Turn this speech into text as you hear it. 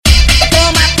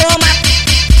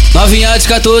Novinha de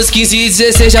 14, 15 e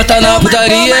 16 já tá na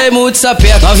putaria e muito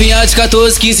sapeca. Novinha de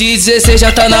 14, 15 e 16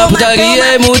 já tá na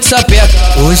putaria e muito sapeca.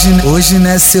 Hoje não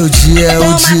é seu dia, é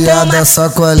o dia da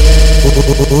sacolé.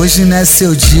 Hoje não é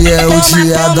seu dia, é o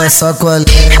dia da sacolé.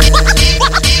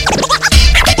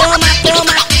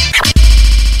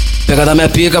 Pega da minha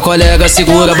pica, colega,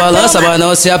 segura, balança, mas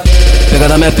não se apega. Pega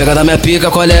da minha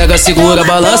pica, colega, segura,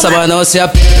 balança, mas não se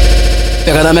apega.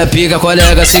 Pega da minha pica,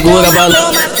 colega, segura,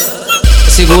 balança.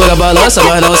 Segura, balança,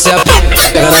 mas não se apega.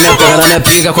 Pega na minha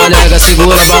pica, colega,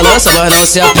 segura, balança, mas não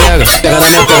se apega. Pega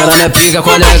na minha pica,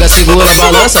 colega, segura,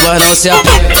 balança, mas não se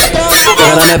apega.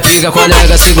 Pega na minha pica,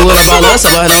 colega, segura, balança,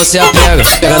 mas não se apega.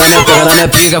 Pega na minha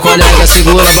pica, colega,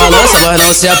 segura, balança, mas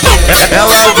não se apega.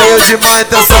 Ela veio de má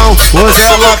intenção, hoje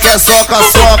ela quer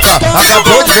soca-soca.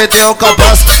 Acabou de meter o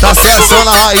cabaço, tá se achando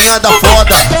a rainha da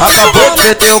foda. Acabou de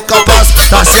meter o cabaço,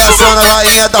 tá se achando a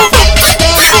rainha da foda.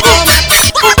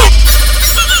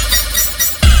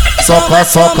 Soca,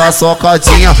 soca,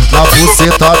 socadinha na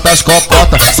buceta das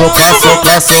cocotas. Soca,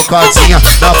 soca, socadinha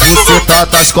na buceta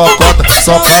das cocotas.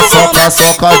 Soca, soca,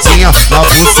 socadinha na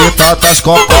buceta das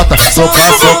cocotas.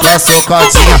 Soca, soca,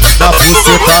 socadinha na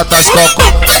buceta das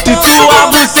cocotas. Se tua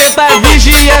buceta é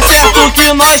virgem, é certo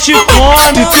que nós te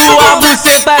come. Se tua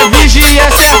buceta é virgem,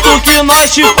 é certo que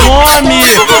nós te come.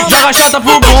 Joga chota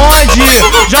pro bonde,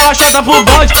 joga chota pro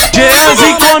bonde.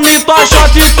 Geanzinho come tua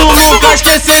chota e tu nunca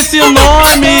esquece esse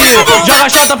nome. Joga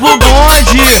chota pro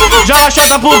bonde, joga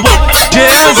chota pro bonde.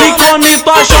 Geanzinho come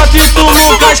tua chota e tu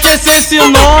nunca esquece esse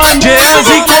nome.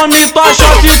 Geanzinho come tua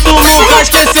chota e tu nunca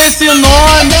esquece esse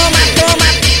nome.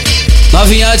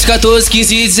 Novinha de 14,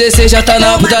 15 e 16 já tá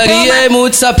na putaria e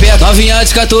muito sapeca. Novinha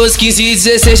de 14, 15 e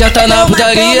 16 já tá na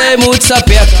putaria e muito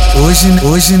sapeca.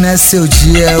 Hoje não é seu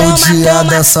dia, é o dia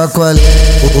da sacolé.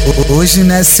 Hoje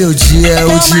não é seu dia, é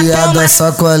o dia da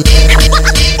sacolé.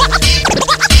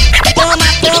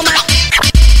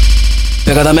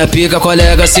 Pega da minha pica,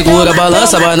 colega, segura,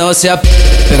 balança, mas não se apega.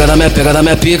 Pega da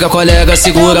minha pica, colega,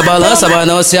 segura, balança, mas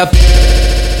não se apega.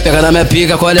 Pega da minha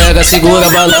pica, colega, segura,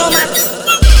 balança.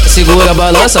 Segura,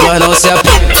 balança, mas não se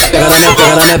apega. Pega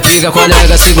na minha pica,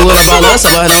 colega, segura, balança,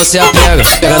 mas não se apega.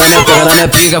 Pega na minha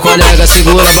pica, colega,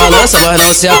 segura, balança, mas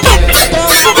não se apega.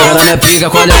 Pega na minha pica,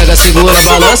 colega, segura,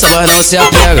 balança, mas não se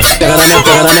apega.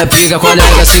 Pega na minha pica,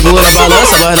 colega, segura,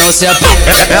 balança, mas não se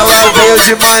apega. Ela veio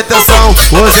de má intenção,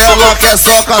 hoje ela quer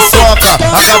soca-soca.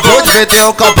 Acabou de meter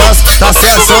o cabaço, tá se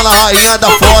achando a rainha da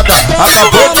foda.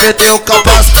 Acabou de meter o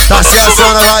cabaço, tá se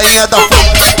achando a rainha da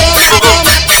foda.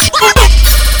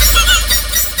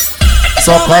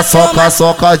 Soca, soca,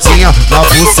 socadinha na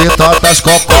buceta das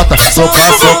cocotas.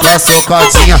 Soca, soca,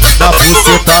 socadinha na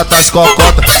buceta das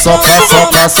cocotas. Soca,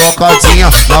 soca,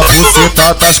 socadinha na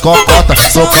buceta das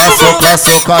cocotas. Soca, soca,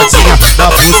 socadinha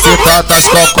na buceta das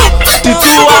cocotas. Se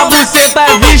tua buceta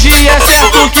é virgem, é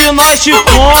certo que nós te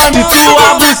come. Se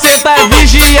tua buceta é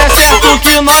virgem, é certo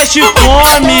que nós te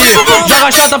come.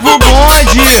 Joga chota pro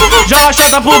bonde, joga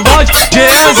chota pro bonde.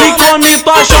 Geanzinho come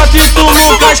tua chota e tu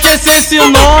nunca esquece esse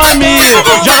nome.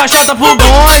 Joga chota pro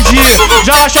bonde,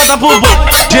 joga chota pro bonde.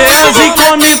 Geanzinho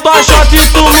come tua chota e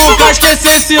tu nunca esquece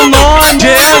esse nome.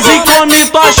 Geanzinho come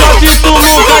tua chota e tu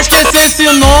nunca esquece esse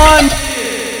nome.